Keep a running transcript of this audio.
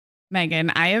Megan,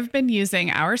 I have been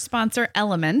using our sponsor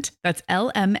Element, that's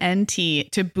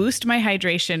LMNT, to boost my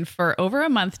hydration for over a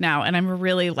month now, and I'm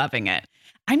really loving it.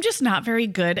 I'm just not very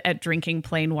good at drinking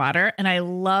plain water, and I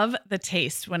love the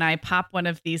taste when I pop one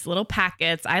of these little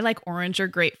packets. I like orange or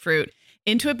grapefruit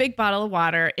into a big bottle of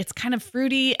water. It's kind of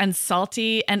fruity and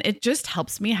salty, and it just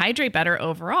helps me hydrate better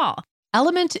overall.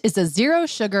 Element is a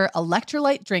zero-sugar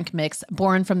electrolyte drink mix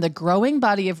born from the growing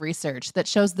body of research that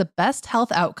shows the best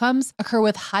health outcomes occur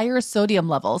with higher sodium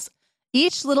levels.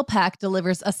 Each little pack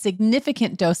delivers a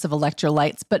significant dose of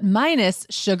electrolytes, but minus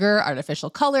sugar, artificial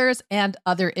colors, and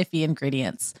other iffy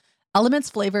ingredients. Element's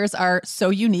flavors are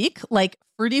so unique, like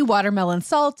fruity watermelon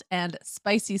salt and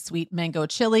spicy sweet mango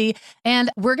chili. And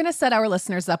we're going to set our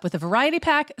listeners up with a variety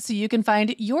pack so you can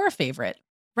find your favorite.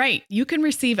 Right. You can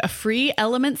receive a free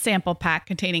Element sample pack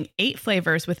containing 8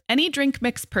 flavors with any drink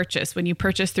mix purchase when you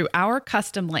purchase through our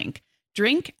custom link,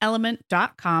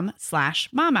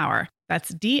 drinkelement.com/momhour.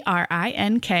 That's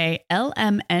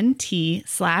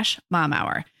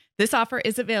DRINKLMNT/momhour. This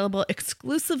is available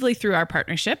exclusively through our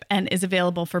partnership and is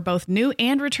available for both new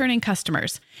and returning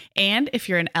customers. And if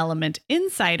you're an Element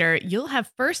insider, you'll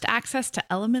have first access to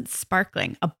Element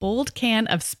Sparkling, a bold can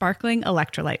of sparkling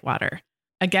electrolyte water.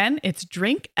 Again, it's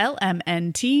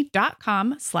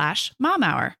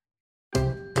drinklmnt.com/momhour.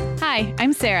 Hi,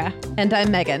 I'm Sarah. And I'm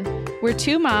Megan. We're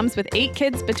 2 moms with 8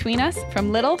 kids between us,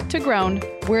 from little to grown.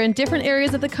 We're in different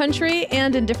areas of the country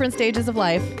and in different stages of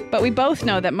life. But we both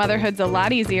know that motherhood's a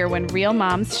lot easier when real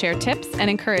moms share tips and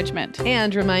encouragement.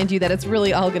 And remind you that it's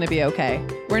really all going to be okay.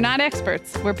 We're not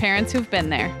experts. We're parents who've been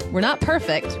there. We're not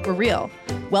perfect. We're real.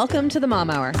 Welcome to the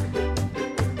Mom Hour.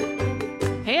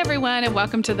 Hey everyone, and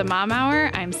welcome to the Mom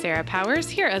Hour. I'm Sarah Powers,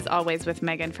 here as always with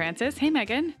Megan Francis. Hey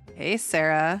Megan. Hey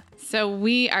Sarah. So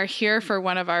we are here for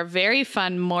one of our very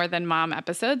fun More Than Mom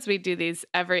episodes. We do these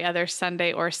every other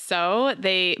Sunday or so.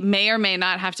 They may or may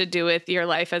not have to do with your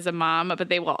life as a mom, but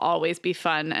they will always be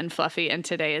fun and fluffy. And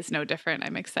today is no different.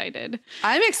 I'm excited.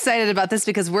 I'm excited about this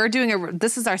because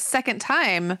this is our second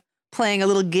time playing a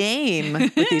little game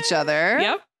with each other.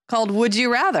 Yep. Called Would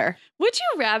You Rather? Would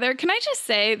you rather? Can I just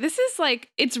say, this is like,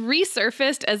 it's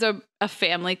resurfaced as a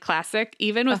family classic,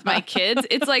 even with my kids.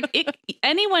 It's like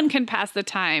anyone can pass the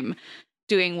time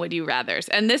doing Would You Rathers.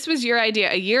 And this was your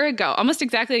idea a year ago, almost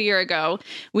exactly a year ago.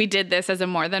 We did this as a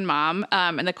More Than Mom.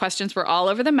 And the questions were all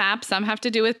over the map. Some have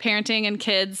to do with parenting and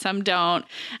kids, some don't.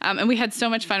 And we had so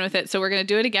much fun with it. So we're going to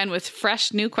do it again with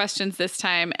fresh new questions this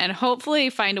time and hopefully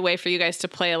find a way for you guys to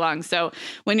play along. So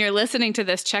when you're listening to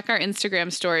this, check our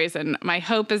Instagram stories. And my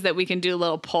hope is that we can do a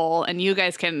little poll and you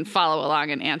guys can follow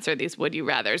along and answer these Would You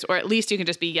Rathers, or at least you can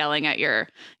just be yelling at your,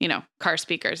 car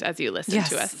speakers as you listen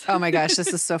to us. Oh my gosh,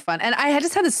 this is so fun. And I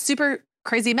just had a super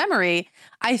crazy memory.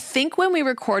 I think when we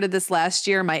recorded this last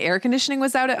year, my air conditioning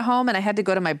was out at home and I had to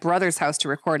go to my brother's house to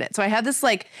record it. So I had this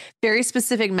very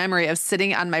specific memory of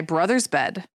sitting on my brother's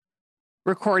bed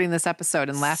recording this episode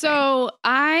and laughing. So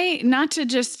not to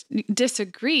just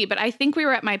disagree, but I think we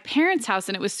were at my parents' house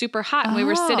and it was super hot and we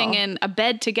were sitting in a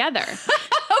bed together.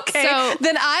 Okay. So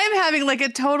then I'm having a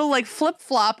total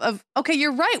flip-flop of, okay,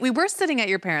 you're right. We were sitting at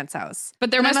your parents' house. But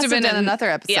there must have been another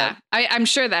episode. Yeah, I'm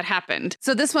sure that happened.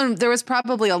 So this one, there was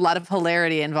probably a lot of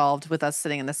hilarity involved with us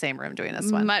sitting in the same room doing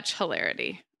this one. Much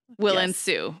hilarity will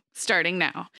ensue starting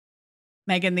now.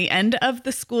 Megan, the end of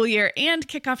the school year and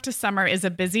kickoff to summer is a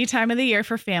busy time of the year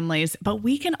for families, but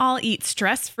we can all eat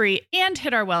stress-free and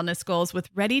hit our wellness goals with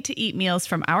ready-to-eat meals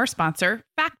from our sponsor,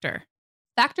 Factor.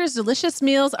 Factor's delicious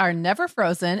meals are never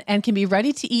frozen and can be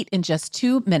ready to eat in just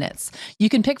 2 minutes. You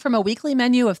can pick from a weekly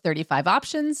menu of 35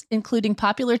 options, including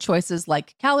popular choices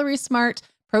like Calorie Smart,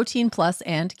 Protein Plus,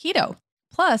 and Keto.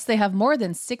 Plus, they have more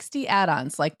than 60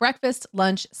 add-ons like breakfast,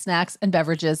 lunch, snacks, and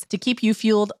beverages to keep you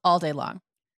fueled all day long.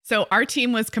 So our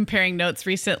team was comparing notes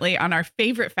recently on our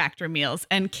favorite Factor meals,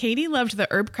 and Katie loved the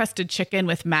herb-crusted chicken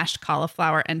with mashed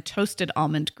cauliflower and toasted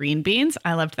almond green beans.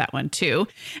 I loved that one too.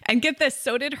 And get this,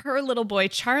 so did her little boy,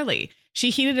 Charlie.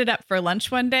 She heated it up for lunch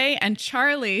one day, and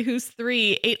Charlie, who's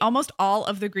 3, ate almost all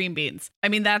of the green beans. I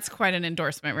mean, that's quite an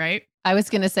endorsement, right? I was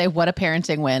going to say, what a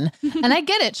parenting win. And I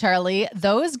get it, Charlie.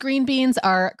 Those green beans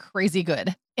are crazy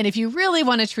good. And if you really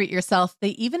want to treat yourself,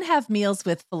 they even have meals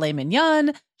with filet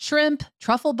mignon, shrimp,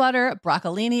 truffle butter,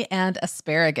 broccolini, and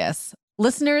asparagus.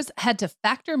 Listeners, head to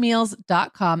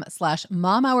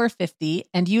factormeals.com/momhour50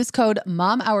 and use code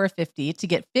momhour50 to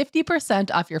get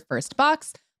 50% off your first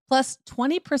box plus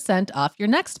 20% off your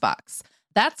next box.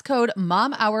 That's code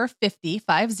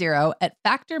momhour50 at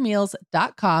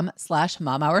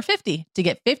factormeals.com/momhour50 to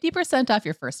get 50% off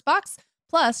your first box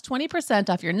plus 20%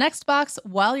 off your next box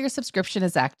while your subscription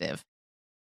is active.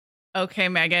 Okay,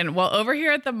 Megan. Well, over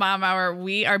here at the Mom Hour,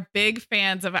 we are big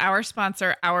fans of our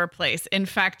sponsor, Our Place. In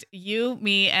fact, you,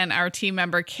 me, and our team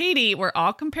member, Katie, were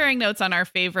all comparing notes on our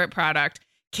favorite product.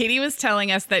 Katie was telling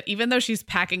us that even though she's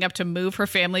packing up to move her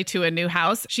family to a new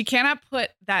house, she cannot put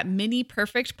that mini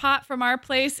perfect pot from Our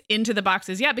Place into the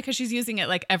boxes yet because she's using it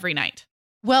like every night.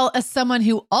 Well, as someone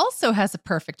who also has a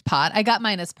perfect pot, I got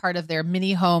mine as part of their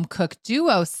mini home cook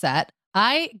duo set.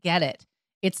 I get it.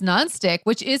 It's nonstick,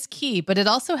 which is key, but it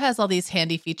also has all these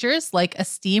handy features like a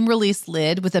steam release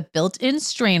lid with a built-in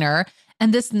strainer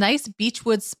and this nice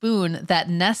beechwood spoon that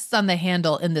nests on the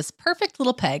handle in this perfect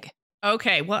little peg.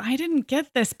 Okay, well, I didn't get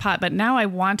this pot, but now I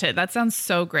want it. That sounds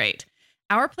so great.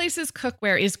 Our Place's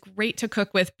cookware is great to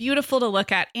cook with, beautiful to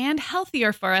look at, and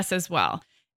healthier for us as well.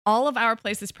 All of Our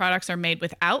Place's products are made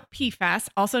without PFAS,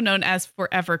 also known as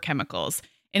forever chemicals.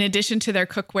 In addition to their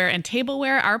cookware and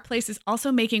tableware, Our Place is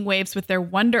also making waves with their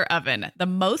Wonder Oven, the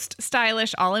most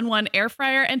stylish all-in-one air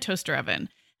fryer and toaster oven.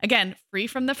 Again, free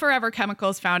from the forever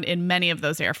chemicals found in many of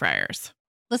those air fryers.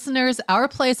 Listeners, Our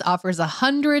Place offers a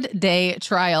 100-day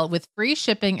trial with free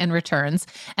shipping and returns,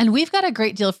 and we've got a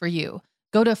great deal for you.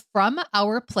 Go to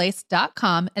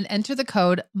FromOurPlace.com and enter the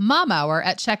code MOMHOUR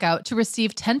at checkout to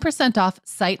receive 10% off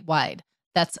site-wide.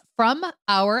 That's from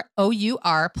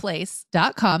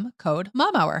OurPlace.com, code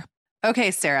MOMHOUR.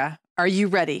 Okay, Sarah, are you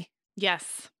ready?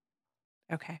 Yes.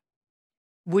 Okay.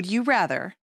 Would you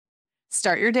rather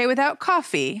start your day without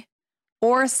coffee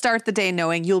or start the day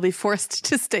knowing you'll be forced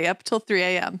to stay up till 3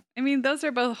 a.m.? I mean, those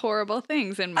are both horrible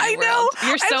things in my I world. know.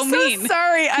 You're so mean.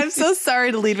 Sorry. I'm so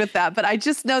sorry to lead with that, but I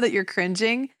just know that you're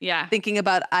cringing Yeah. thinking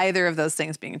about either of those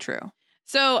things being true.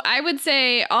 So I would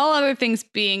say, all other things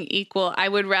being equal, I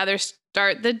would rather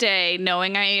start the day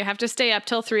knowing I have to stay up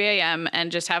till 3 a.m.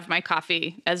 and just have my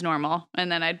coffee as normal. And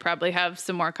then I'd probably have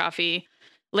some more coffee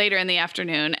later in the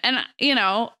afternoon. And, you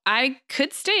know, I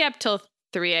could stay up till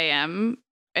 3 a.m.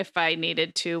 if I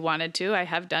needed to, wanted to. I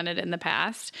have done it in the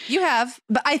past. You have,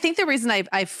 but I think the reason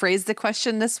I phrased the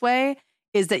question this way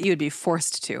is that you'd be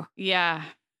forced to. Yeah,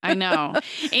 I know.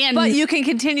 And But you can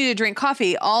continue to drink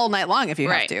coffee all night long if you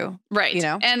have Right. to. Right. You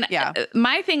know? And Yeah.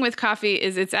 my thing with coffee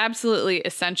is it's absolutely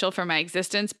essential for my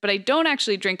existence, but I don't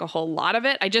actually drink a whole lot of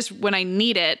it. I just, when I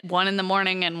need it, 1 in the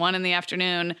morning and 1 in the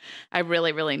afternoon, I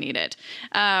really, really need it.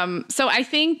 So I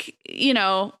think, you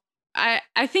know,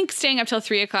 I think staying up till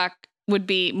 3 o'clock would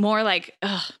be more like,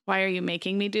 ugh, why are you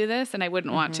making me do this? And I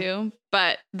wouldn't want to.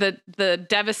 But the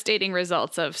devastating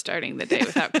results of starting the day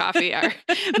without coffee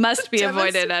must be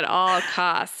avoided at all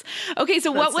costs. Okay,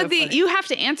 so what That's would so funny. you have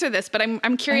to answer this, but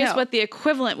I'm curious know. what the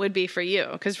equivalent would be for you.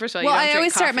 Because first of all, Well, you don't I drink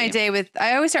always start my coffee.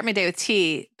 day with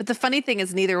tea. But the funny thing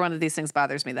is neither one of these things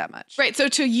bothers me that much. Right. So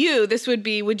to you, this would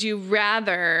be, would you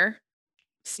rather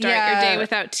start your day Yeah.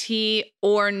 without tea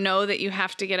or know that you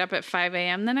have to get up at 5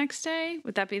 a.m. the next day?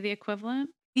 Would that be the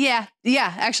equivalent? Yeah.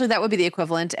 Yeah. Actually, that would be the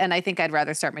equivalent. And I think I'd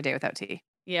rather start my day without tea.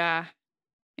 Yeah.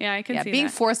 Yeah, I can Yeah. see Being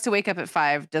that. forced to wake up at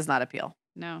 5 does not appeal.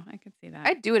 No, I can see that.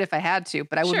 I'd do it if I had to,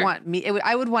 but I would Sure. want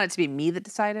I would want it to be me that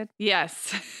decided,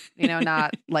 Yes. you know,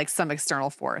 not like some external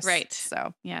force. Right.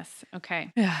 So, Yes.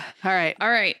 Okay. all right. All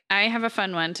right. I have a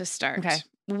fun one to start. Okay.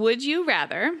 Would you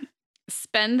rather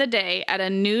spend the day at a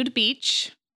nude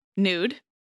beach,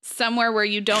 somewhere where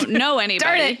you don't know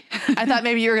anybody? Darn it. I thought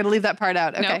maybe you were going to leave that part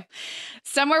out. Okay. No.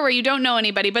 Somewhere where you don't know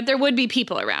anybody, but there would be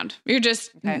people around. You're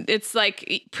just, Okay. it's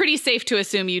like pretty safe to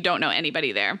assume you don't know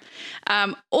anybody there.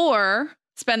 Or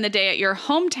spend the day at your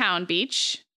hometown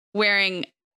beach wearing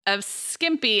a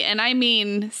skimpy, and I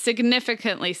mean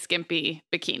significantly skimpy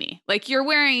bikini. Like you're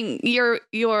wearing,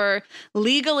 you're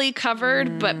legally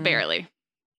covered, but barely.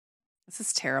 This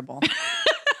is terrible.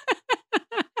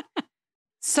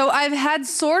 So I've had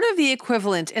sort of the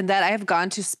equivalent in that I have gone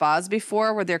to spas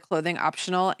before where they're clothing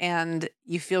optional and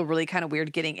you feel really kind of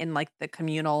weird getting in like the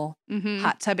communal Mhm.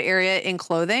 hot tub area in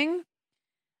clothing.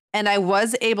 And I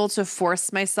was able to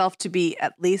force myself to be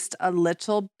at least a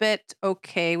little bit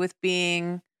okay with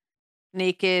being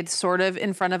naked sort of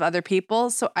in front of other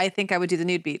people. So I think I would do the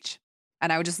nude beach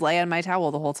and I would just lay on my towel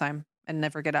the whole time and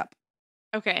never get up.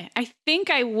 Okay. I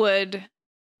think I would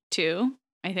too.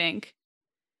 I think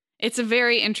it's a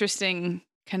very interesting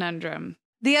conundrum.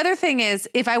 The other thing is,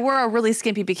 if I wore a really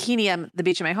skimpy bikini on the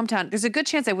beach in my hometown, there's a good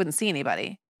chance I wouldn't see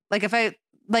anybody. Like if I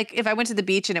went to the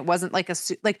beach and it wasn't like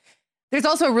there's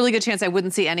also a really good chance I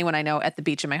wouldn't see anyone I know at the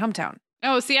beach in my hometown.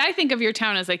 Oh, see, I think of your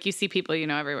town as like you see people you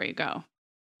know everywhere you go.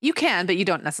 You can, but you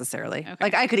don't necessarily. Okay.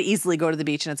 Like I could easily go to the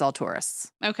beach and it's all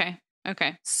tourists. Okay.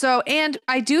 Okay. So, and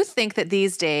I do think that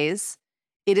these days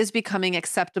it is becoming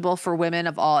acceptable for women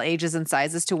of all ages and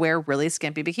sizes to wear really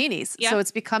skimpy bikinis. Yeah. So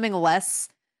it's becoming less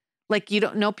like you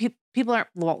don't know people. people aren't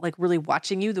like really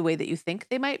watching you the way that you think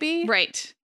they might be.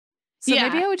 Right. So Yeah.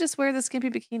 maybe I would just wear the skimpy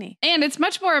bikini. And it's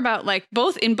much more about like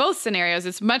in both scenarios,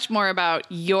 it's much more about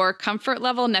your comfort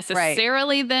level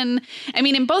necessarily than, I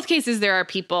mean, in both cases, there are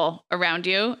people around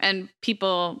you and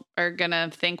people are going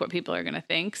to think what people are going to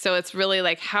think. So it's really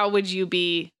like, how would you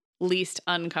be least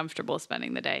uncomfortable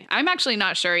spending the day? I'm actually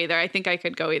not sure either. I think I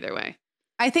could go either way.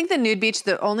 I think the nude beach,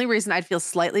 the only reason I'd feel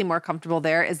slightly more comfortable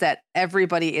there is that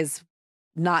everybody is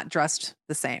not dressed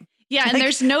the same. Yeah. And Like,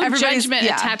 there's no everybody's- judgment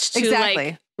yeah, attached to exactly.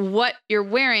 like what you're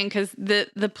wearing because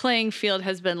the playing field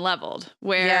has been leveled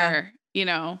where, you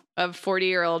know, a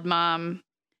 40-year-old mom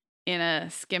in a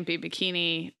skimpy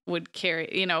bikini would carry,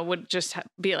 you know, would just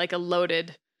be like a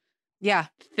loaded Yeah.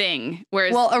 thing.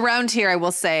 Whereas, Well, around here, I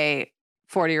will say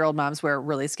 40-year-old moms wear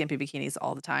really skimpy bikinis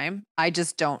all the time. I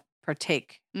just don't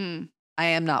partake. I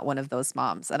am not one of those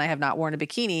moms, and I have not worn a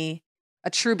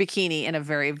true bikini in a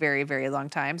very, very, very long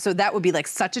time. So that would be like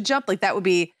such a jump. Like that would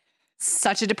be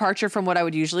such a departure from what I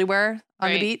would usually wear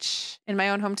on the beach in my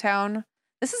own hometown.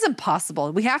 This is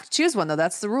impossible. We have to choose one though.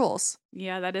 That's the rules.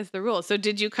 yeah, that is the rule. So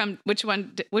did you come, which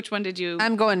one did you?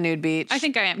 I'm going nude beach. I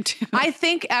think I am too. I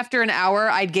think after an hour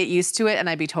I'd get used to it and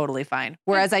I'd be totally fine.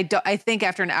 Whereas I think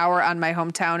after an hour on my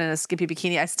hometown in a skimpy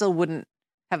bikini, I still wouldn't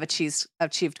have achieved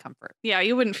comfort. Yeah,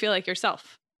 you wouldn't feel like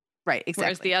yourself. Right, exactly.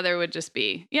 Whereas the other would just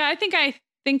be, yeah, I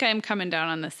think I'm coming down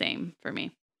on the same for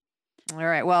me. All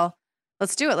right. Well,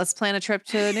 let's do it. Let's plan a trip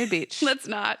to a nude beach. Let's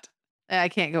not. I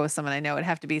can't go with someone I know. It'd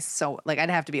have to be I'd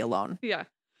have to be alone. Yeah.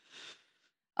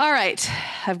 All right.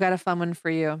 I've got a fun one for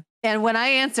you. And when I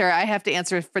answer, I have to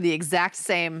answer for the exact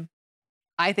same.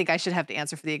 I think I should have to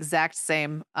answer for the exact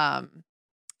same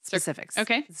specifics.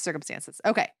 Okay. Circumstances.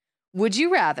 Okay. Would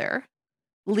you rather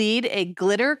lead a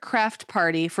glitter craft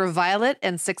party for Violet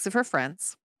and 6 of her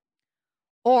friends,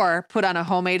 or put on a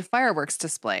homemade fireworks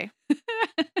display?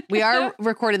 We are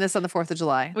recording this on the 4th of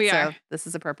July. We are. This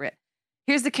is appropriate.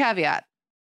 Here's the caveat.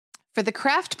 For the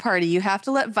craft party, you have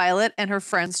to let Violet and her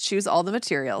friends choose all the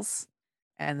materials.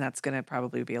 And that's going to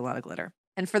probably be a lot of glitter.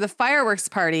 And for the fireworks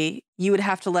party, you would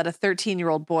have to let a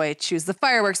 13-year-old boy choose the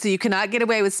fireworks, so you cannot get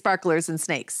away with sparklers and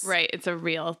snakes. Right. It's a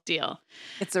real deal.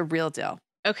 It's a real deal.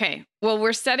 Okay. Well,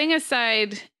 we're setting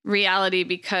aside reality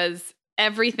because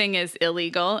everything is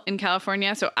illegal in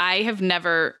California. So I've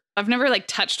never like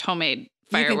touched homemade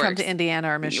fireworks. You can come to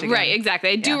Indiana or Michigan. Right, exactly.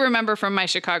 I do Yeah. remember from my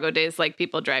Chicago days, like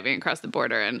people driving across the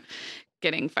border and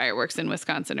getting fireworks in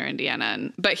Wisconsin or Indiana.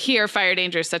 But here, fire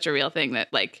danger is such a real thing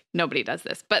that like nobody does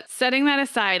this. But setting that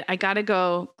aside, I gotta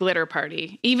go glitter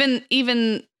party. Even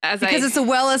because it's a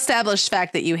well-established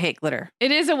fact that you hate glitter.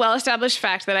 It is a well-established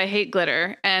fact that I hate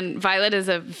glitter, and Violet is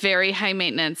a very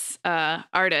high-maintenance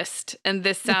artist, and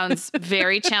this sounds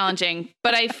very challenging.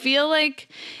 But I feel like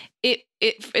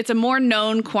it's a more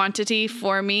known quantity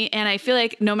for me, and I feel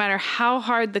like no matter how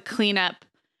hard the cleanup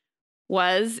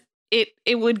was,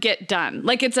 it would get done.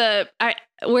 Like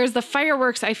whereas the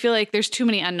fireworks, I feel like there's too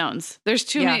many unknowns. There's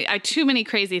too many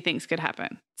crazy things could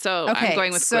happen. So I'm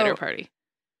going with glitter party.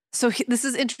 So this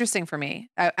is interesting for me.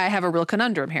 I have a real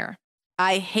conundrum here.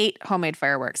 I hate homemade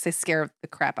fireworks. They scare the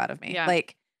crap out of me. Yeah.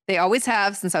 Like they always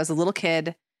have since I was a little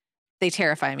kid. They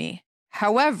terrify me.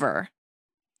 However,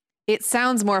 it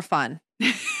sounds more fun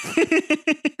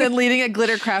than leading a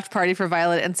glitter craft party for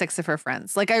Violet and 6 of her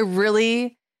friends. Like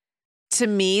to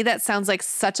me, that sounds like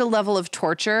such a level of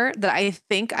torture that I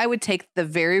think I would take the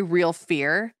very real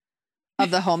fear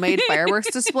of the homemade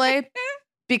fireworks display,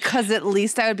 because at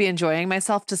least I would be enjoying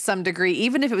myself to some degree,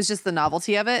 even if it was just the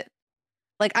novelty of it.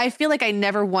 Like, I feel like I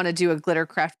never want to do a glitter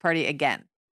craft party again.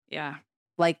 Yeah.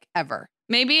 Like ever.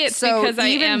 Maybe it's because I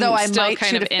am though I still might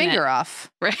kind shoot of a in finger it.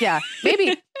 off. Right. Yeah,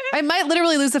 maybe I might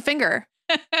literally lose a finger,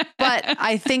 but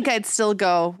I think I'd still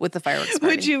go with the fireworks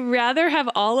party. Would you rather have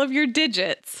all of your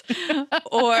digits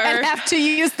or and have to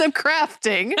use them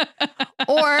crafting,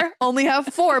 or only have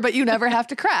 4, but you never have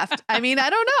to craft? I mean, I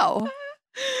don't know.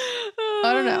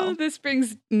 I don't know. This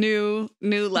brings new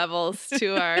levels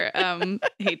to our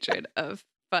hatred of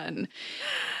fun.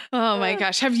 Oh my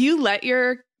gosh. Have you let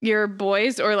your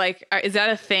boys, or like, is that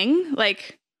a thing?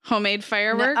 Like homemade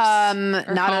fireworks?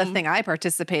 Not a thing I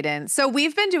participate in. So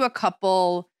we've been to a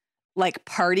couple like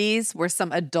parties where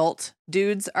some adult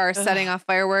dudes are setting off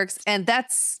fireworks, and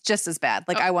that's just as bad.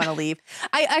 Like I want to leave.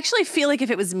 I actually feel like if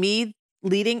it was me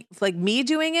doing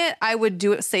it, I would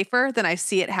do it safer than I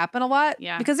see it happen a lot.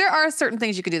 Yeah. Because there are certain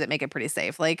things you can do that make it pretty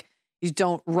safe. Like you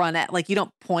don't you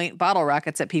don't point bottle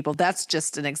rockets at people. That's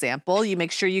just an example. You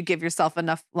make sure you give yourself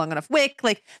long enough wick.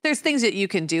 Like there's things that you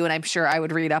can do, and I'm sure I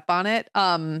would read up on it.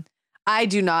 I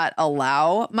do not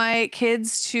allow my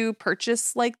kids to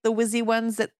purchase like the whizzy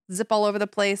ones that zip all over the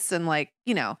place and like,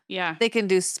 Yeah. they can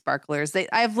do sparklers.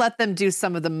 I've let them do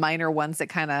some of the minor ones that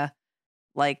kind of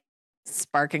like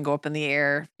spark and go up in the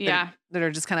air. Yeah. That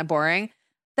are just kind of boring.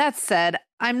 That said,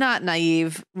 I'm not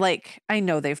naive. Like, I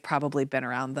know they've probably been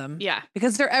around them. Yeah.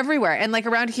 Because they're everywhere. And like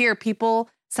around here, people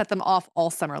set them off all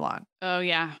summer long. Oh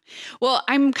yeah. Well,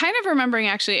 I'm kind of remembering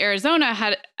actually Arizona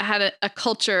had a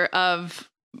culture of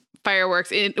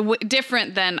fireworks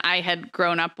different than I had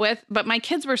grown up with, but my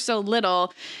kids were so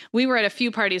little. We were at a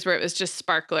few parties where it was just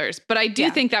sparklers, but I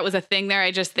do think that was a thing there. I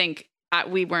just think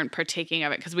we weren't partaking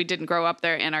of it because we didn't grow up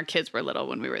there and our kids were little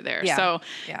when we were there. Yeah. So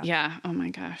yeah. Oh my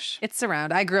gosh. It's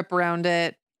around. I grew up around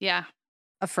it. Yeah.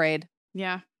 Afraid.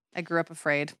 Yeah. I grew up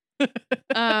afraid.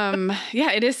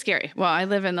 Yeah, it is scary. Well, I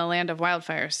live in the land of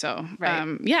wildfires. So,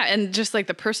 Right. yeah. And just like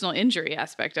the personal injury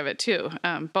aspect of it too.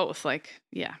 Both like,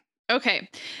 yeah. Okay.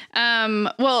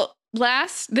 Well,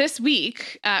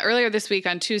 earlier this week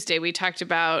on Tuesday, we talked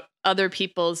about other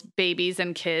people's babies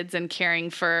and kids and caring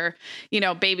for,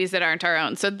 babies that aren't our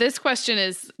own. So this question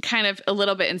is kind of a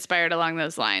little bit inspired along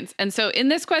those lines. And so in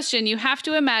this question, you have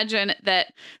to imagine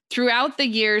that throughout the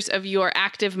years of your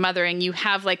active mothering, you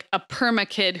have like a perma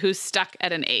kid who's stuck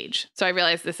at an age. So I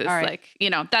realize this is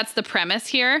that's the premise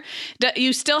here.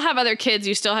 You still have other kids,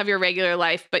 you still have your regular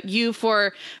life, but you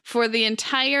for the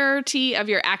entirety of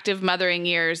your active mothering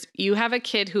years, you have a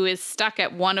kid who is stuck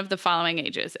at one of the following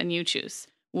ages and you choose.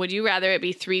 Would you rather it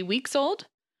be 3 weeks old,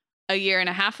 a year and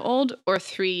a half old, or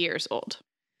 3 years old?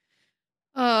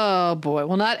 Oh boy.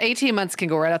 Well, not 18 months can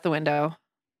go right out the window.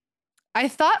 I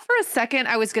thought for a second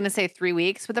I was going to say 3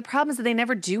 weeks, but the problem is that they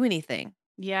never do anything.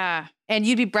 Yeah. And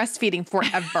you'd be breastfeeding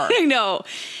forever. I know.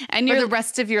 And for you're the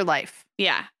rest of your life.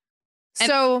 Yeah.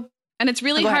 And it's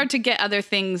really hard to get other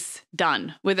things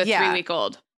done with a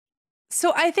 3-week-old.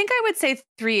 So I think I would say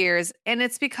 3 years. And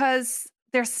it's because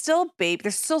they're still baby.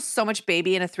 There's still so much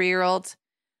baby in a 3-year-old,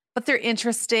 but they're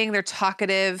interesting. They're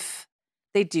talkative.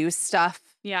 They do stuff.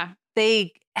 Yeah.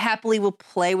 They happily will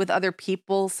play with other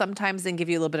people sometimes and give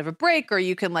you a little bit of a break, or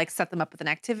you can like set them up with an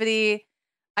activity.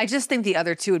 I just think the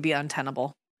other two would be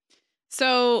untenable.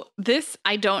 So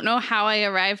I don't know how I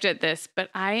arrived at this, but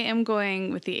I am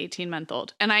going with the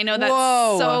 18-month-old. And I know that's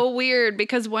so weird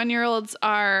because 1-year-olds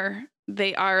are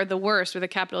the worst with a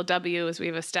capital W, as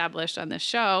we've established on this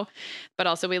show, but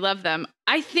also we love them.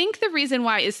 I think the reason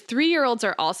why is 3-year-olds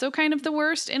are also kind of the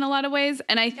worst in a lot of ways.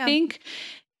 And I think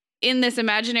in this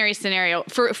imaginary scenario,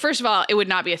 first of all, it would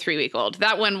not be a 3-week-old.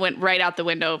 That one went right out the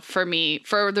window for me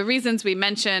for the reasons we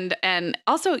mentioned. And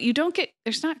also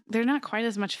they're not quite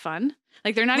as much fun.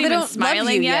 Like they're not even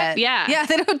smiling yet. Yeah. Yeah.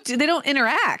 They don't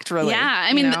interact really. Yeah.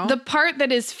 I mean, the part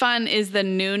that is fun is the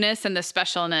newness and the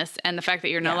specialness and the fact that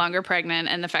you're no longer pregnant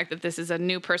and the fact that this is a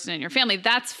new person in your family.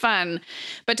 That's fun.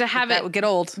 But to have that would get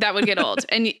old. That would get old.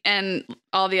 And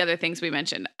all the other things we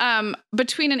mentioned.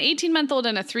 Between an 18-month-old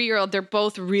and a 3-year-old, they're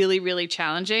both really, really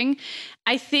challenging.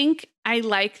 I think I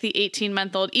like the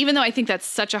 18-month-old, even though I think that's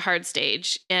such a hard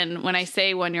stage. And when I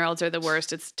say 1-year-olds are the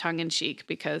worst, it's tongue in cheek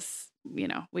because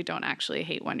we don't actually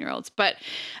hate 1-year-olds, but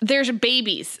there's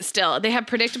babies still. They have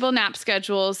predictable nap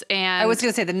schedules. And I was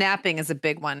going to say the napping is a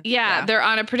big one. Yeah. They're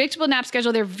on a predictable nap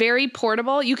schedule. They're very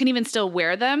portable. You can even still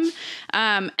wear them.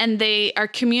 And they are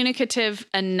communicative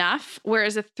enough.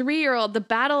 Whereas a 3-year-old, the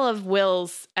battle of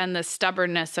wills and the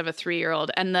stubbornness of a 3-year-old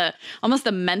and almost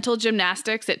the mental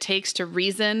gymnastics it takes to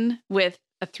reason with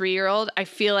a 3-year-old, I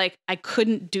feel like I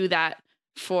couldn't do that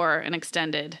for an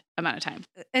extended amount of time.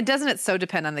 And doesn't it so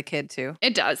depend on the kid too?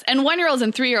 It does. And 1-year-olds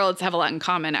and 3-year-olds have a lot in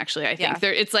common, actually. I think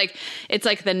it's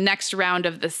like the next round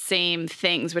of the same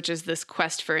things, which is this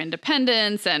quest for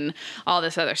independence and all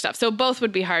this other stuff. So both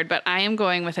would be hard, but I am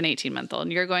going with an 18-month-old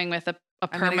and you're going with a perma.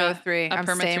 I'm going to go with 3. I'm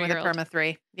staying with a perma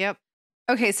 3. Yep.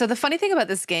 Okay, so the funny thing about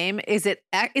this game is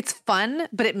it's fun,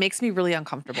 but it makes me really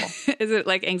uncomfortable. Is it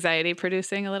like anxiety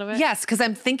producing a little bit? Yes, because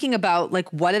I'm thinking about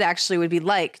like what it actually would be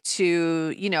like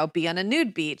to, be on a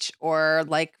nude beach or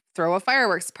like throw a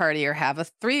fireworks party or have a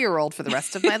 3-year-old for the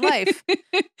rest of my life.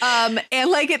 And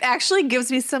like it actually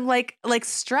gives me some like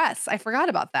stress. I forgot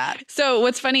about that. So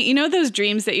what's funny, those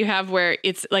dreams that you have where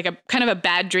it's like a kind of a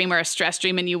bad dream or a stress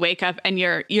dream and you wake up and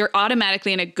you're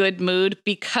automatically in a good mood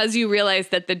because you realize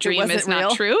that the dream is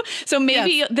not true. So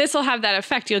maybe this will have that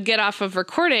effect. You'll get off of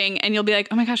recording and you'll be like,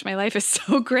 oh my gosh, my life is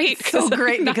so great. So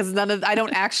great because I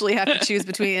don't actually have to choose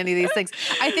between any of these things.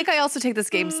 I think I also take this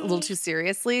game a little too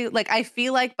seriously. Like I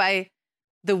feel like by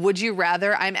the would you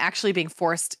rather, I'm actually being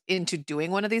forced into doing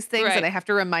one of these things. Right. And I have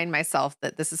to remind myself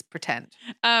that this is pretend.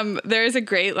 There is a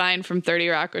great line from 30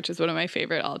 Rock, which is one of my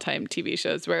favorite all-time TV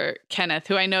shows, where Kenneth,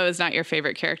 who I know is not your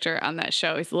favorite character on that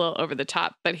show, he's a little over the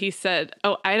top, but he said,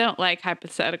 "Oh, I don't like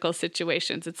hypothetical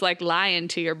situations. It's like lying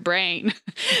to your brain."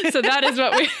 So that is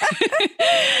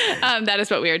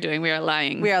what we are doing. We are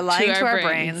lying. We are lying to our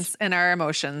brains and our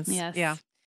emotions. Yes. Yeah.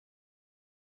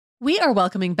 We are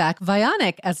welcoming back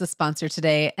Vionic as a sponsor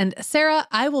today. And Sarah,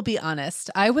 I will be honest,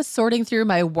 I was sorting through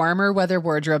my warmer weather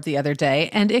wardrobe the other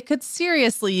day, and it could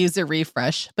seriously use a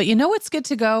refresh. But you know what's good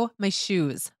to go? My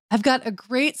shoes. I've got a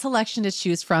great selection to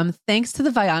choose from thanks to the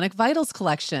Vionic Vitals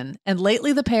collection. And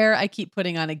lately, the pair I keep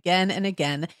putting on again and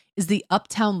again is the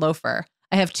Uptown Loafer.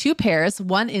 I have two pairs,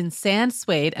 one in sand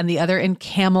suede and the other in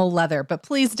camel leather, but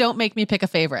please don't make me pick a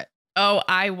favorite. Oh,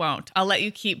 I won't. I'll let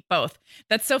you keep both.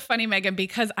 That's so funny, Megan,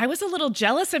 because I was a little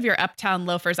jealous of your Uptown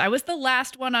loafers. I was the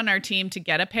last one on our team to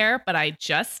get a pair, but I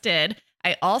just did.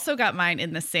 I also got mine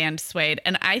in the sand suede,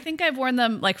 and I think I've worn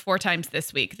them like 4 times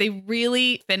this week. They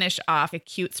really finish off a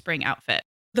cute spring outfit.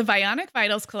 The Vionic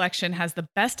Vitals collection has the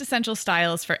best essential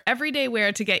styles for everyday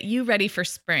wear to get you ready for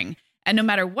spring. And no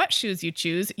matter what shoes you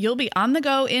choose, you'll be on the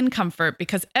go in comfort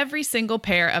because every single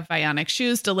pair of Vionic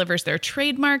shoes delivers their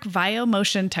trademark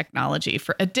VioMotion technology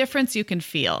for a difference you can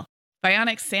feel.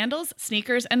 Vionic sandals,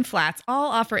 sneakers, and flats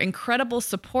all offer incredible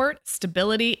support,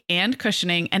 stability, and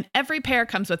cushioning, and every pair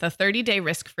comes with a 30-day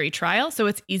risk-free trial, so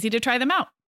it's easy to try them out.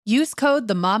 Use code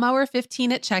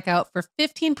TheMomHour15 at checkout for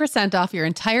 15% off your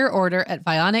entire order at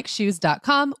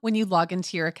VionicShoes.com when you log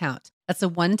into your account. That's a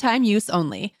one-time use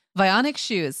only. Vionic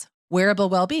Shoes. Wearable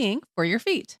well-being for your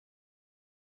feet.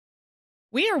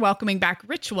 We are welcoming back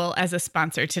Ritual as a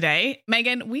sponsor today.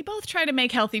 Megan, we both try to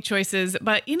make healthy choices,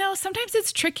 but sometimes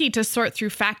it's tricky to sort through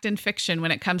fact and fiction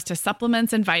when it comes to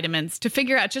supplements and vitamins to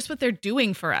figure out just what they're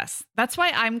doing for us. That's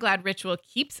why I'm glad Ritual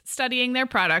keeps studying their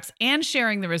products and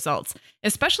sharing the results,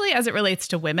 especially as it relates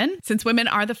to women, since women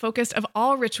are the focus of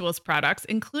all Ritual's products,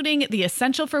 including the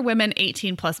Essential for Women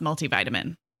 18+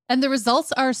 multivitamin. And the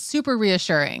results are super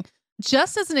reassuring.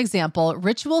 Just as an example,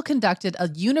 Ritual conducted a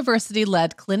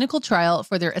university-led clinical trial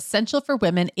for their Essential for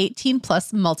Women 18+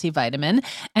 multivitamin,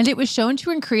 and it was shown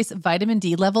to increase vitamin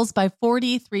D levels by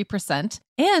 43%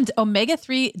 and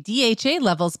omega-3 DHA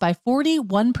levels by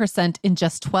 41% in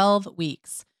just 12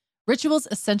 weeks. Ritual's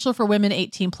Essential for Women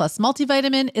 18+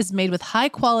 multivitamin is made with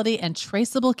high-quality and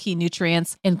traceable key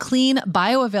nutrients in clean,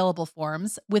 bioavailable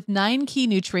forms with 9 key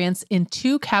nutrients in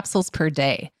 2 capsules per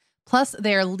day. Plus,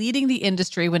 they are leading the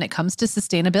industry when it comes to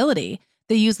sustainability.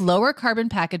 They use lower carbon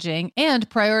packaging and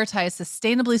prioritize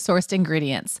sustainably sourced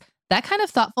ingredients. That kind of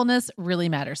thoughtfulness really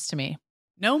matters to me.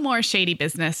 No more shady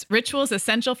business. Ritual's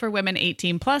Essential for Women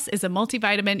 18+ is a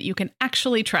multivitamin you can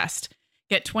actually trust.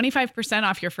 Get 25%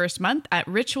 off your first month at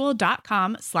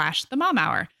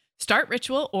ritual.com/themomhour. Start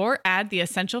Ritual or add the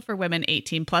Essential for Women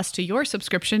 18+ to your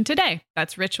subscription today.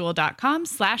 That's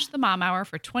ritual.com/themomhour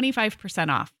for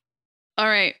 25% off. All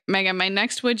right, Megan, my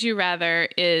next would you rather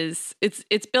is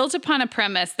it's built upon a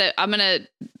premise that I'm going to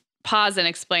pause and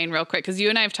explain real quick because you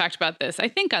and I have talked about this, I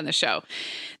think, on the show.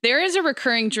 There is a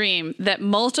recurring dream that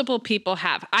multiple people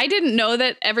have. I didn't know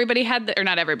that everybody had, or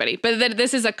not everybody, but that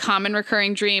this is a common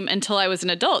recurring dream until I was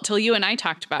an adult, till you and I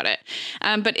talked about it.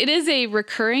 But it is a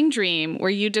recurring dream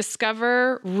where you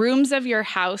discover rooms of your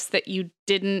house that you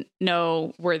didn't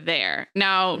know were there.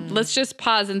 Now, let's just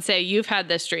pause and say you've had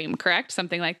this dream, correct?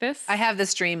 Something like this? I have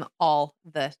this dream all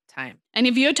the time. And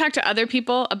have you talked to other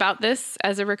people about this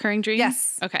as a recurring dream?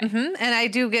 Yes. Okay. Mm-hmm. And I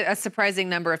do get a surprising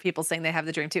number of people saying they have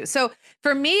the dream too. So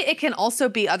for me, it can also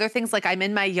be other things, like I'm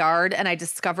in my yard and I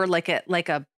discover like an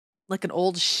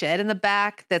old shed in the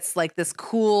back that's like this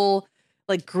cool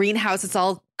like greenhouse. It's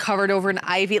all covered over in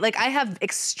ivy. Like I have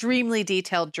extremely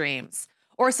detailed dreams.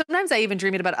 Or sometimes I even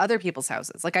dream it about other people's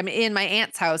houses. Like I'm in my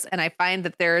aunt's house and I find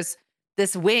that there's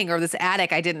this wing or this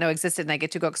attic I didn't know existed and I get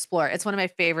to go explore. It's one of my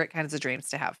favorite kinds of dreams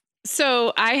to have.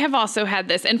 So I have also had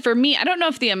this. And for me, I don't know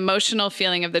if the emotional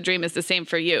feeling of the dream is the same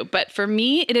for you, but for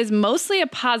me, it is mostly a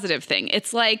positive thing.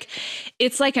 It's like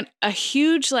a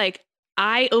huge, like,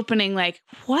 eye-opening, like,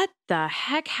 what the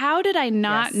heck? How did I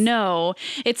not know?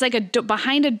 It's like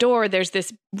behind a door, there's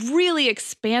this really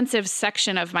expansive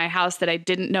section of my house that I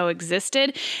didn't know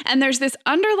existed. And there's this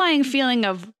underlying feeling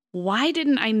of, why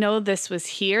didn't I know this was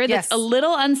here? That's a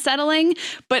little unsettling,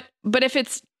 but if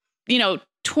it's,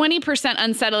 20%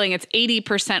 unsettling, it's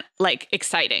 80% like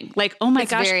exciting. Like, oh my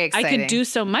gosh, I could do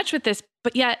so much with this,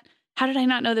 but yet how did I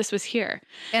not know this was here?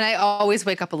 And I always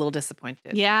wake up a little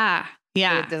disappointed. Yeah.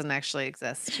 Yeah. It doesn't actually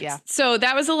exist. Yeah. So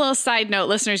that was a little side note.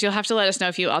 Listeners, you'll have to let us know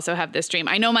if you also have this dream.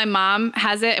 I know my mom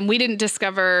has it, and we didn't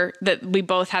discover that we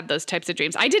both had those types of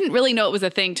dreams. I didn't really know it was a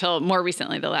thing till more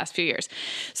recently, the last few years.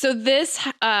 So this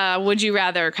Would You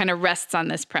Rather kind of rests on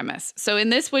this premise. So in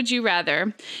this Would You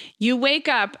Rather, you wake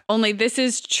up, only this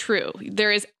is true.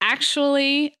 There is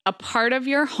actually a part of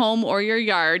your home or your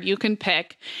yard you can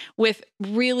pick with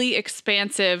really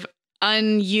expansive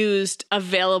unused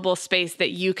available space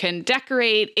that you can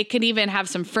decorate. It can even have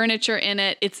some furniture in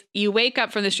it. You wake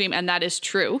up from this dream and that is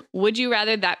true. Would you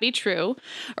rather that be true?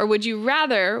 Or would you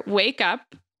rather wake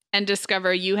up and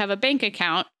discover you have a bank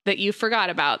account that you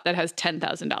forgot about that has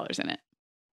 $10,000 in it?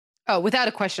 Oh, without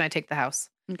a question, I take the house.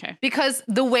 Okay. Because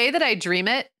the way that I dream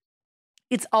it,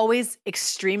 it's always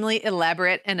extremely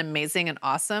elaborate and amazing and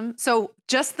awesome. So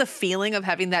just the feeling of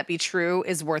having that be true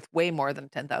is worth way more than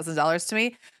 $10,000 to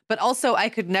me. But also, I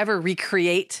could never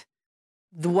recreate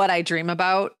what I dream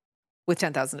about with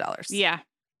 $10,000. Yeah.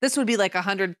 This would be like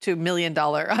 $100,000 to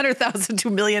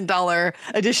 $1 million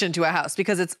addition to a house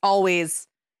because it's always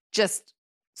just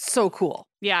so cool.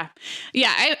 Yeah.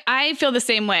 Yeah. I feel the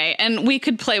same way. And we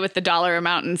could play with the dollar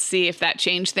amount and see if that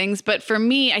changed things. But for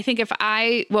me, I think if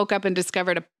I woke up and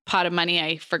discovered a pot of money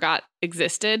I forgot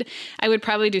existed, I would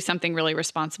probably do something really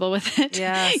responsible with it.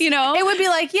 Yes. You know, it would be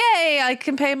like, yay, I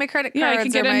can pay my credit cards. Yeah, I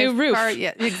can get a new roof.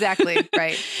 Yeah, exactly.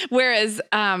 Right. Whereas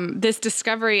this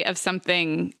discovery of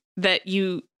something that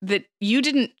you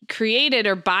didn't create it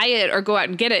or buy it or go out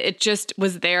and get it. It just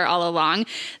was there all along.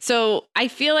 So I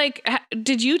feel like,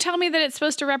 did you tell me that it's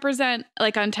supposed to represent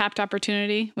like untapped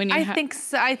opportunity when you I think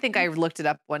so. I think I looked it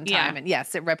up one time, Yeah. and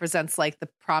yes, it represents like the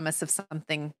promise of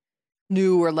something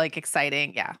new or like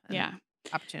exciting. Yeah. and Yeah.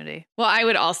 Opportunity. Well, I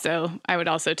would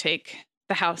also take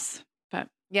the house, but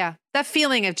Yeah. That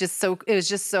feeling of it was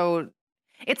just so,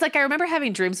 it's like I remember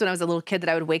having dreams when I was a little kid that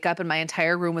I would wake up and my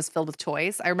entire room was filled with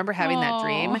toys. I remember having that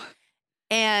dream. Aw.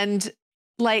 And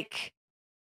like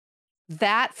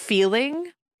that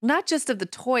feeling, not just of the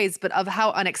toys, but of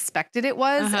how unexpected it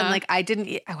was. Uh-huh. And like, I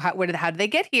didn't, how did they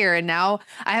get here? And now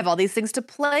I have all these things to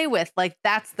play with. Like,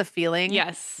 that's the feeling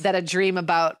Yes. that a dream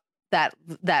about that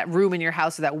room in your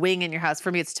house or that wing in your house.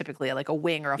 For me, it's typically like a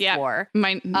wing or a Yeah. floor.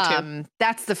 Mine too.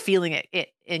 That's the feeling it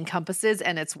encompasses,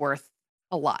 and it's worth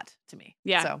a lot to me.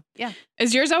 Yeah. So yeah.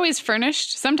 Is yours always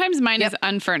furnished? Sometimes mine Yep. is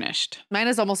unfurnished. Mine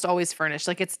is almost always furnished.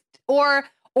 Like it's or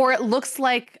it looks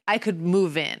like I could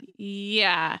move in.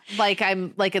 Yeah. Like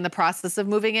I'm like in the process of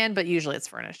moving in, but usually it's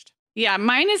furnished. Yeah.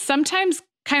 Mine is sometimes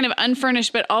kind of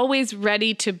unfurnished, but always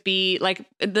ready to be like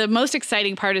the most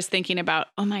exciting part is thinking about,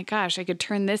 oh my gosh, I could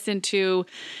turn this into,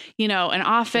 an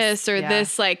office or yeah.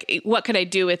 this, like, what could I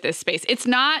do with this space? It's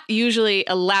not usually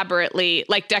elaborately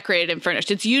like decorated and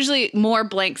furnished. It's usually more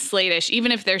blank slate-ish.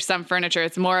 Even if there's some furniture,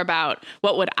 it's more about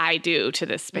what would I do to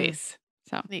this space?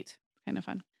 So Neat. kind of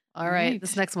fun. All right. Right.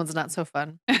 This next one's not so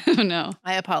fun. Oh no.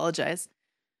 I apologize.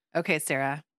 Okay,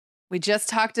 Sarah. We just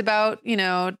talked about,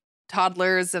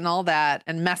 toddlers and all that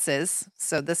and messes.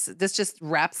 So this just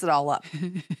wraps it all up.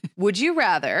 Would you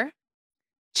rather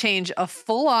change a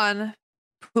full-on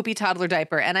poopy toddler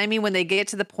diaper? And I mean when they get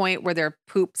to the point where their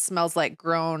poop smells like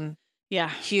grown Yeah.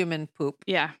 human poop,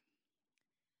 Yeah.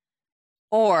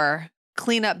 or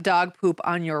clean up dog poop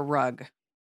on your rug?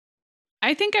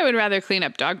 I think I would rather clean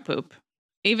up dog poop,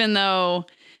 even though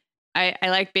I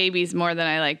like babies more than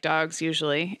I like dogs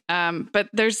usually. But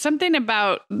there's something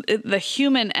about the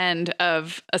human end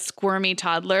of a squirmy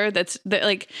toddler that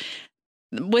like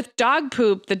with dog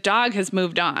poop, the dog has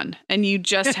moved on and you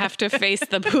just have to face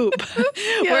the poop.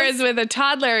 Whereas with a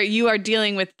toddler, you are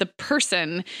dealing with the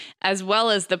person as well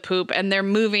as the poop, and they're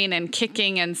moving and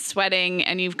kicking and sweating,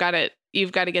 and you've got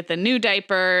to get the new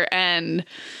diaper. And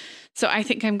so I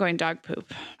think I'm going dog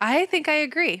poop. I think I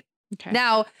agree. Okay.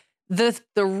 Now, the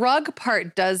rug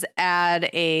part does add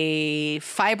a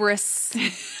fibrous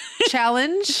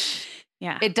challenge.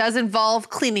 Yeah. It does involve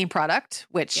cleaning product,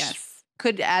 which Yes.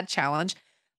 could add challenge.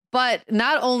 But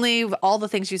not only all the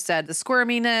things you said, the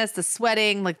squirminess, the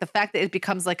sweating, like the fact that it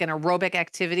becomes like an aerobic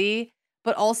activity,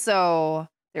 but also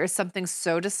there is something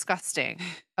so disgusting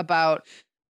about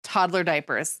toddler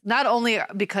diapers. Not only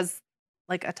because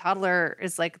like a toddler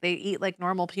is like they eat like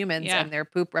normal humans Yeah. and their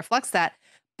poop reflects that,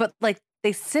 but like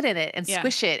they sit in it and Yeah.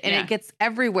 squish it and Yeah. it gets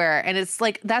everywhere. And it's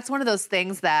like, that's one of those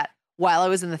things that while I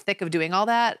was in the thick of doing all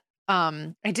that,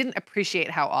 I didn't appreciate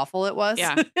how awful it was.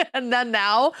 Yeah. And then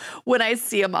now when I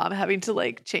see a mom having to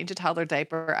like change a toddler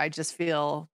diaper, I just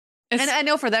feel, and I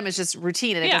know for them it's just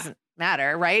routine and it Yeah. doesn't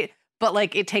matter. Right. But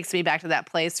like it takes me back to that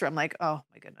place where I'm like, oh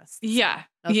my goodness. Yeah.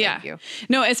 No, Yeah. thank you.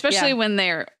 No, especially Yeah. when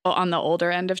they're on the older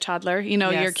end of toddler,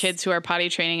 your Yes. kids who are potty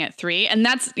training at 3. And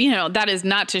that's, that is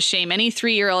not to shame any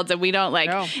 3-year-olds that we don't like.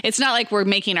 No. It's not like we're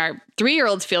making our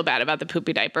 3-year-olds feel bad about the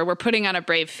poopy diaper. We're putting on a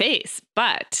brave face.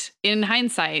 But in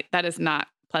hindsight, that is not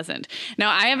pleasant.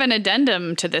 Now, I have an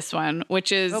addendum to this one,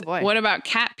 which is Oh, boy. what about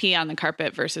cat pee on the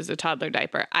carpet versus a toddler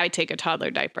diaper? I take a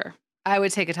toddler diaper. I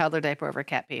would take a toddler diaper over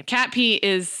cat pee. Cat pee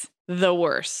is the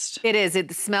worst. It is.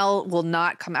 The smell will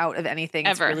not come out of anything.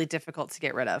 Ever. It's really difficult to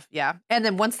get rid of. Yeah. And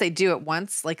then once they do it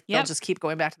once, like they'll Yep. just keep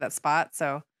going back to that spot.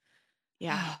 So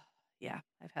Yeah. yeah,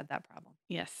 I've had that problem.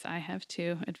 Yes, I have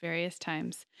too at various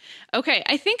times. Okay,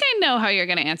 I think I know how you're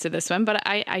going to answer this one, but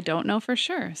I don't know for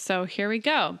sure. So here we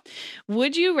go.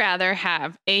 Would you rather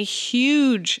have a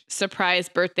huge surprise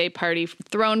birthday party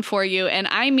thrown for you? And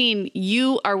I mean,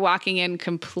 you are walking in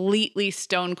completely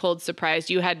stone cold surprised.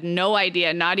 You had no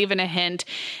idea, not even a hint.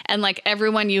 And like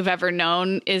everyone you've ever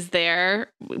known is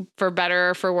there for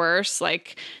better or for worse.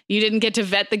 Like you didn't get to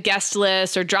vet the guest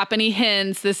list or drop any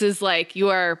hints. This is like you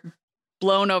are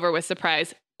blown over with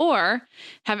surprise, or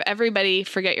have everybody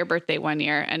forget your birthday one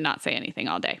year and not say anything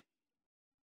all day.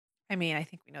 I mean, I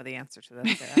think we know the answer to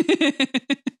this. Sarah.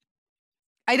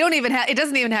 I don't even have, it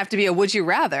doesn't even have to be a would you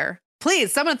rather.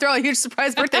 Please, someone throw a huge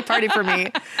surprise birthday party for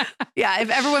me. Yeah, if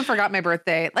everyone forgot my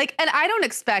birthday. And I don't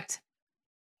expect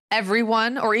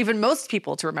everyone or even most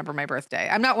people to remember my birthday.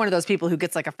 I'm not one of those people who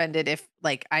gets like offended if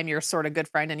like I'm your sort of good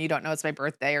friend and you don't know it's my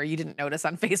birthday or you didn't notice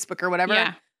on Facebook or whatever.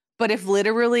 Yeah. But if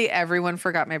literally everyone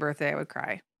forgot my birthday, I would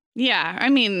cry. Yeah. I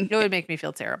mean, It would make me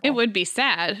feel terrible. it would be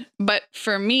sad, but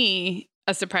for me,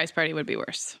 a surprise party would be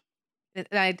worse.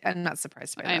 I'm not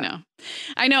surprised by that.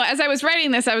 I know. As I was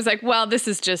writing this, I was like, well, this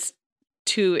is just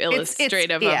too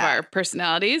illustrative of yeah. our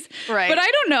personalities. Right. But I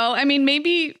don't know. I mean,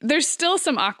 maybe there's still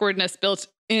some awkwardness built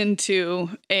into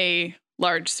a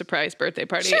large surprise birthday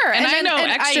party. Sure. And I then- know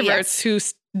and extroverts yes. who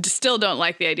still don't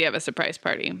like the idea of a surprise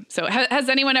party. So has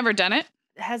anyone ever done it?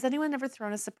 Has anyone ever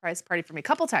thrown a surprise party for me? A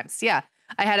couple times. Yeah.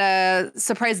 I had a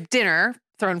surprise dinner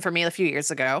thrown for me a few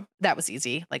years ago. That was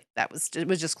easy. Like it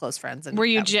was just close friends. And Were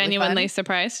you that was really genuinely fun.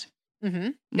 surprised? Mm-hmm.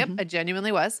 Yep. Mhm. I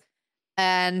genuinely was.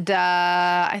 And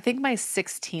I think my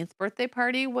 16th birthday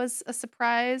party was a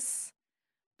surprise,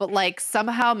 but like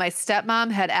somehow my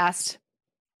stepmom had asked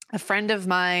a friend of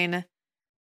mine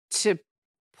to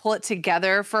pull it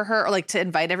together for her or like to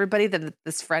invite everybody. Then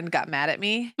this friend got mad at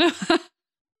me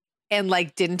and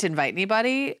like didn't invite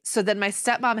anybody. So then my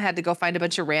stepmom had to go find a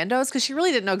bunch of randos because she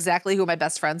really didn't know exactly who my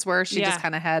best friends were. She Yeah. just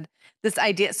kind of had this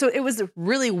idea. So it was a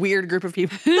really weird group of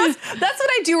people. That's what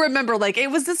I do remember. Like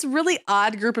it was this really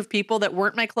odd group of people that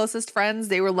weren't my closest friends.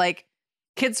 They were like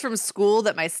kids from school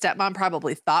that my stepmom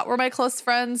probably thought were my close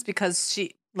friends because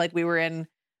we were in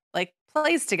like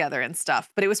plays together and stuff.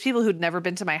 But it was people who'd never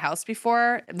been to my house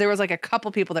before. There was like a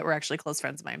couple people that were actually close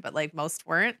friends of mine, but like most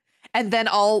weren't. And then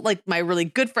all like my really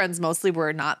good friends mostly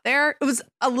were not there. It was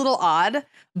a little odd,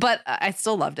 but I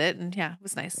still loved it. And yeah, it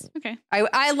was nice. Okay.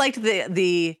 I liked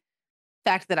the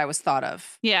fact that I was thought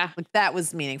of. Yeah. Like that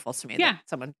was meaningful to me. Yeah. That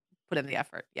someone put in the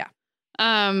effort. Yeah.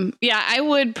 Yeah, I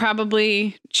would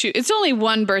probably choose. It's only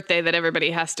one birthday that everybody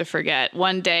has to forget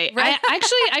one day. Right.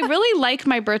 I really like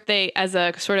my birthday as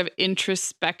a sort of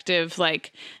introspective,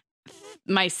 like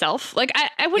myself. Like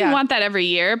I wouldn't Yeah. want that every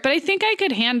year, but I think I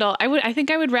could handle, I think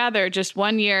I would rather just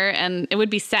one year and it would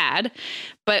be sad,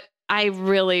 but I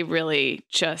really, really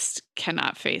just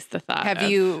cannot face the thought. Have of-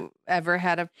 you ever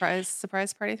had a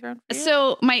surprise party thrown for you?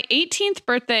 So my 18th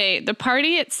birthday, the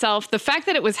party itself, the fact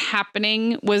that it was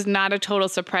happening was not a total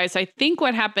surprise. So I think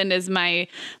what happened is my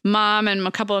mom and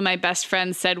a couple of my best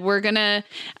friends said, we're gonna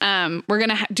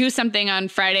do something on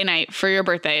Friday night for your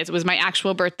birthday. It was my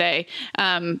actual birthday.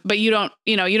 But you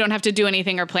don't have to do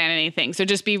anything or plan anything. So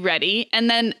just be ready. And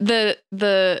then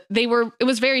it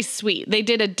was very sweet. They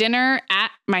did a dinner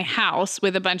at my house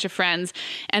with a bunch of friends.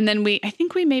 And then I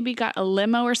think we maybe got a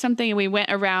limo or something and we went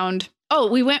around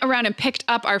and picked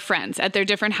up our friends at their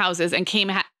different houses and came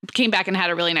back and had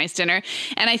a really nice dinner.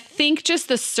 And I think just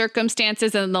the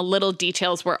circumstances and the little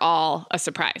details were all a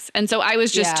surprise. And so I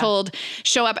was just Yeah. told,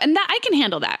 show up. And that I can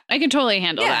handle that. I can totally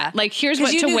handle Yeah. that. Like, here's 'Cause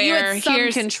what you to knew you wear. had some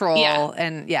Here's control Yeah.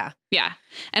 and yeah. Yeah.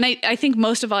 And I think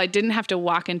most of all, I didn't have to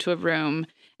walk into a room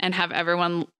and have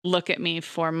everyone look at me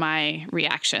for my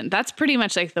reaction. That's pretty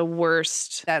much like the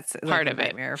worst That's like part a of it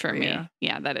nightmare for me. you.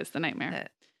 Yeah, that is the nightmare.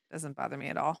 It doesn't bother me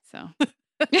at all. So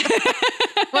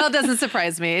Well, it doesn't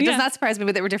surprise me. It Yeah. does not surprise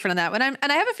me that we're different on that one. And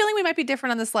I have a feeling we might be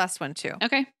different on this last one too.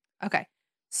 Okay. Okay.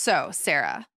 So,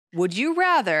 Sarah, would you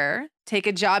rather take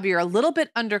a job you're a little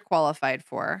bit underqualified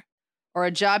for or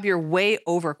a job you're way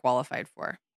overqualified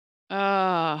for?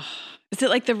 Oh, is it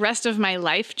like the rest of my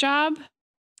life job?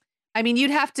 I mean,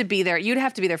 you'd have to be there. You'd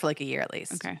have to be there for like a year at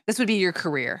least. Okay. This would be your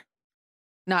career,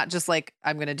 not just like,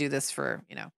 I'm going to do this for,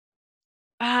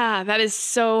 That is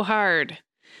so hard.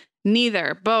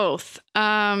 Neither, both.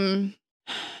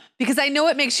 Because I know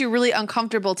it makes you really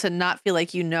uncomfortable to not feel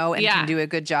like and can do a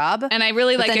good job. And I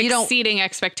really But like then you don't- exceeding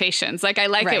expectations. Like I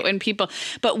like Right. it when people,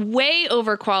 but way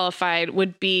overqualified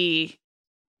would be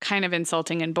kind of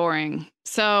insulting and boring.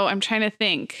 So I'm trying to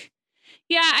think.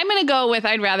 Yeah, I'm going to go with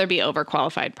I'd rather be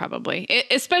overqualified probably,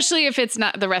 especially if it's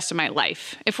not the rest of my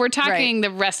life. If we're talking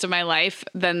the rest of my life,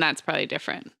 then that's probably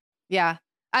different. Yeah,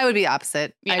 I would be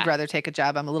opposite. Yeah. I'd rather take a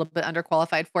job I'm a little bit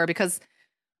underqualified for because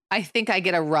I think I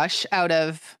get a rush out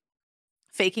of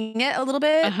faking it a little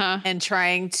bit Uh-huh. and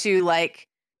trying to like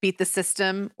beat the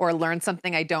system or learn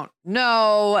something I don't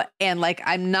know. And like,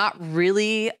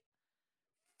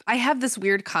 I have this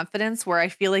weird confidence where I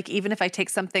feel like even if I take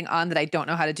something on that I don't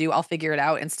know how to do, I'll figure it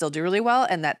out and still do really well.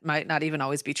 And that might not even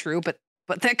always be true, but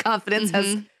that confidence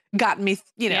has gotten me,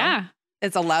 Yeah.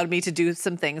 it's allowed me to do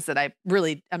some things that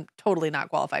I'm totally not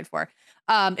qualified for.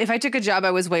 If I took a job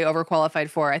I was way overqualified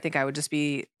for, I think I would just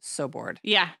be so bored.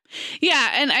 Yeah. Yeah.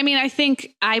 And I mean, I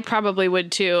think I probably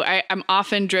would too. I'm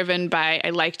often driven by, I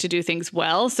like to do things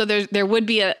well. So there would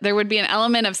be an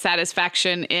element of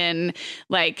satisfaction in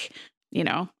like,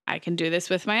 I can do this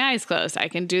with my eyes closed. I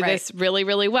can do this really,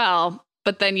 really well.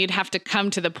 But then you'd have to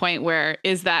come to the point where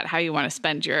is that how you want to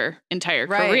spend your entire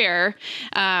career?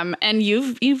 And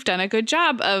you've done a good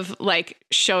job of like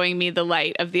showing me the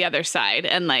light of the other side.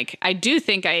 And like, I do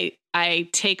think I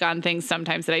take on things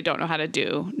sometimes that I don't know how to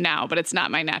do now, but it's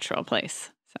not my natural place.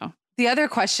 So the other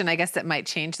question, I guess that might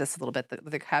change this a little bit,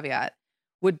 the caveat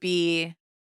would be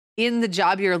in the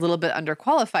job you're a little bit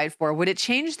underqualified for, would it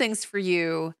change things for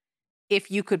you if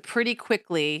you could pretty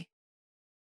quickly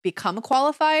become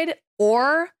qualified,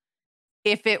 or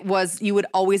if it was, you would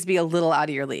always be a little out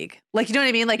of your league? Like, you know what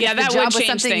I mean? Like, yeah, if the that job would was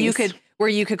change something things. where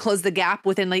you could close the gap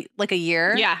within like a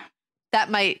year. Yeah.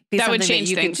 That might be That would something that change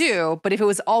you things. could do. But if it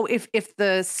was if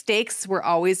the stakes were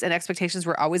always and expectations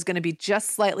were always going to be just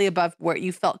slightly above what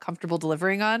you felt comfortable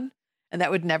delivering on, and that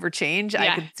would never change,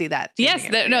 I could see that. Yes,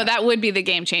 that would be the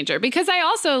game changer, because I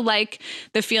also like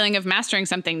the feeling of mastering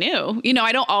something new.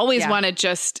 I don't always want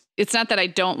to it's not that I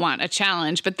don't want a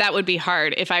challenge, but that would be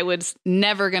hard if I was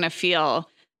never going to feel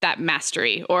that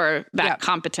mastery or that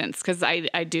competence, because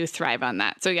I do thrive on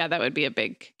that. So yeah, that would be a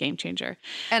big game changer.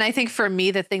 And I think for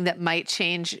me, the thing that might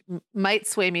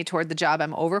sway me toward the job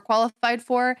I'm overqualified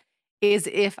for is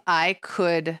if I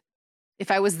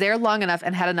was there long enough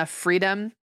and had enough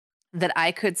freedom that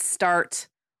I could start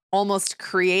almost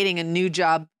creating a new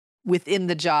job within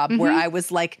the job where I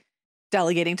was like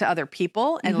delegating to other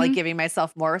people and like giving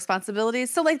myself more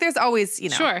responsibilities. So like there's always,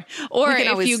 Sure. Or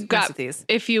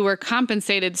if you were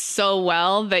compensated so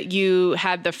well that you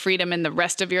had the freedom in the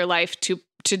rest of your life to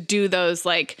do those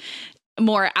like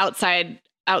more outside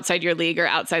your league or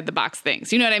outside the box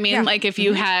things. You know what I mean? Yeah. Like if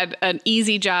you had an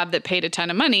easy job that paid a ton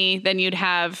of money, then you'd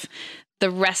have the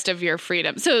rest of your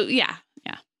freedom. So yeah.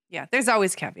 Yeah, there's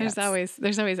always caveats.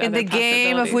 There's always in the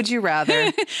game of Would You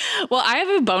Rather. Well, I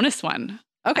have a bonus one.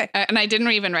 Okay, and I didn't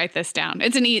even write this down.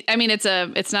 It's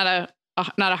it's not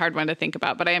a hard one to think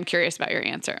about, but I am curious about your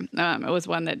answer. It was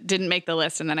one that didn't make the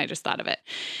list, and then I just thought of it.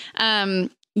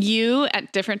 You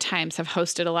at different times have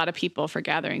hosted a lot of people for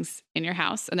gatherings in your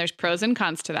house, and there's pros and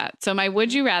cons to that. So my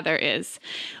would you rather is,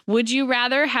 would you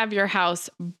rather have your house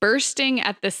bursting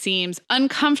at the seams,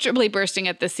 uncomfortably bursting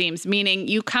at the seams, meaning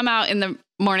you come out in the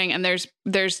morning and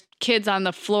there's kids on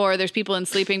the floor, there's people in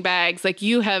sleeping bags, like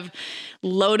you have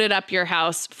loaded up your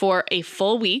house for a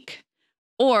full week,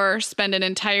 or spend an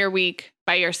entire week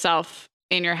by yourself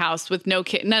in your house with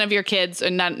none of your kids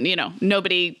and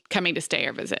nobody coming to stay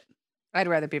or visit? I'd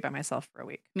rather be by myself for a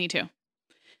week. Me too.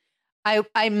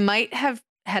 I might have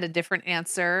had a different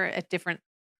answer at different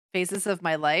phases of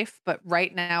my life, but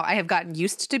right now I have gotten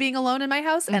used to being alone in my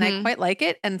house and I quite like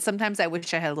it. And sometimes I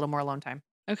wish I had a little more alone time.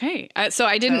 Okay. So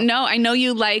I didn't know. I know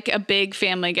you like a big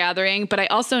family gathering, but I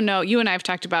also know you and I have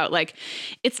talked about like,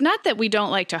 it's not that we don't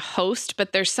like to host,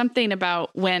 but there's something about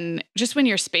when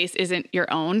your space isn't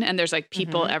your own and there's like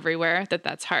people everywhere,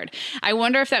 that's hard. I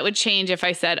wonder if that would change if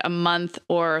I said a month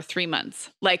or 3 months.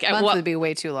 Like a month would be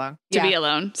way too long to be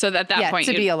alone. So at that point,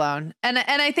 to be alone. And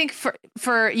I think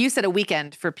for you said a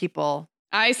weekend for people.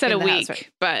 I said a week, house,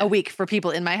 right? but a week for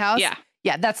people in my house.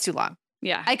 Yeah, that's too long.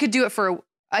 Yeah, I could do it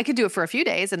for a few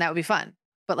days and that would be fun.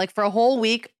 But like for a whole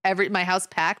week, my house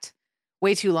packed,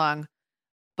 way too long.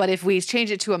 But if we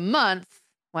change it to a month,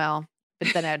 well,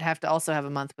 but then I'd have to also have a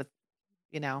month with,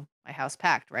 my house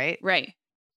packed, right? Right.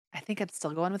 I think it's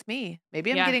still going with me.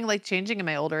 Maybe I'm Yeah. getting like changing in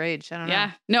my older age. I don't know.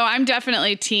 Yeah. No, I'm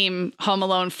definitely team Home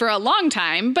Alone for a long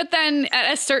time, but then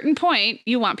at a certain point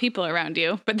you want people around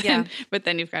you, but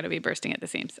then you've got to be bursting at the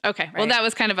seams. Okay. Well, Right. that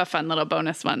was kind of a fun little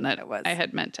bonus one that It was. I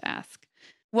had meant to ask.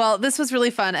 Well, this was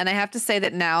really fun. And I have to say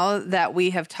that now that we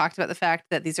have talked about the fact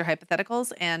that these are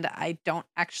hypotheticals and I don't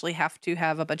actually have to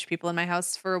have a bunch of people in my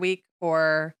house for a week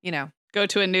or, Go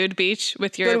to a nude beach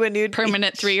with go your to a nude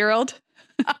permanent beach. 3-year-old.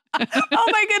 Oh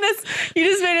my goodness. You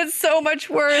just made it so much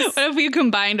worse. What if you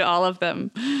combined all of them?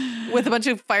 With a bunch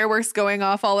of fireworks going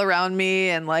off all around me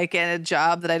and like in a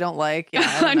job that I don't like. Yeah,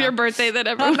 I don't On your know. birthday that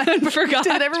On everyone my forgot.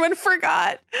 That everyone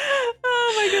forgot.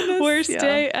 Oh my goodness. Worst Yeah.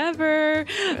 day ever.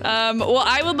 Well,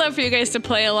 I would love for you guys to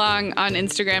play along on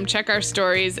Instagram, check our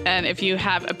stories, and if you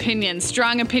have opinions,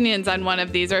 strong opinions on one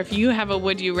of these, or if you have a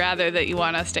would you rather that you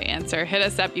want us to answer, hit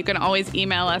us up. You can always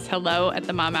email us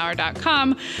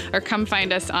hello@themomhour.com or come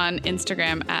find us on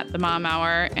Instagram at the Mom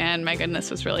Hour. And my goodness,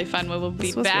 was really fun. We will be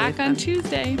This was back really on fun.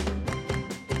 Tuesday.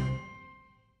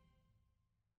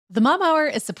 The Mom Hour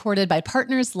is supported by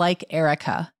partners like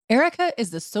Erica. Erica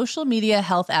is the social media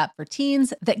health app for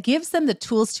teens that gives them the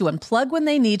tools to unplug when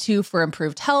they need to for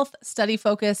improved health, study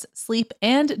focus, sleep,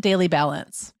 and daily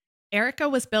balance. Erica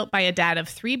was built by a dad of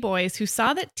 3 boys who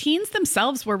saw that teens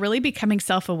themselves were really becoming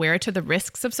self-aware to the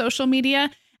risks of social media,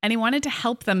 and he wanted to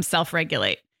help them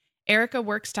self-regulate. Erica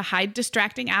works to hide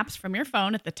distracting apps from your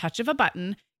phone at the touch of a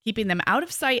button, keeping them out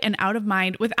of sight and out of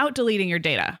mind without deleting your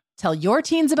data. Tell your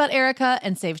teens about Erica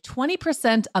and save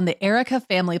 20% on the Erica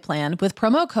family plan with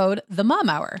promo code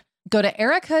TheMomHour. Go to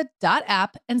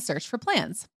erica.app and search for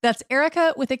plans. That's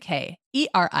Erica with a K,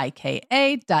 ERIKA.app,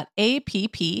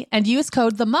 and use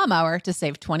code TheMomHour to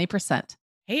save 20%.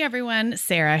 Hey everyone,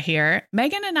 Sarah here.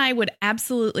 Megan and I would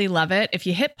absolutely love it if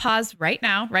you hit pause right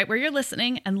now, right where you're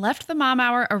listening, and left the Mom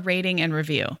Hour a rating and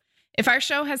review. If our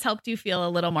show has helped you feel a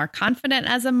little more confident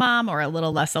as a mom or a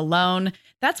little less alone,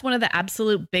 that's one of the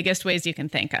absolute biggest ways you can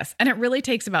thank us. And it really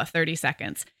takes about 30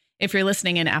 seconds. If you're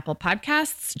listening in Apple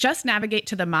Podcasts, just navigate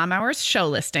to the Mom Hour's show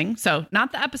listing. So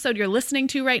not the episode you're listening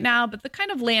to right now, but the kind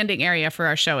of landing area for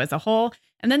our show as a whole,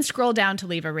 and then scroll down to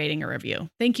leave a rating or review.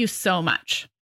 Thank you so much.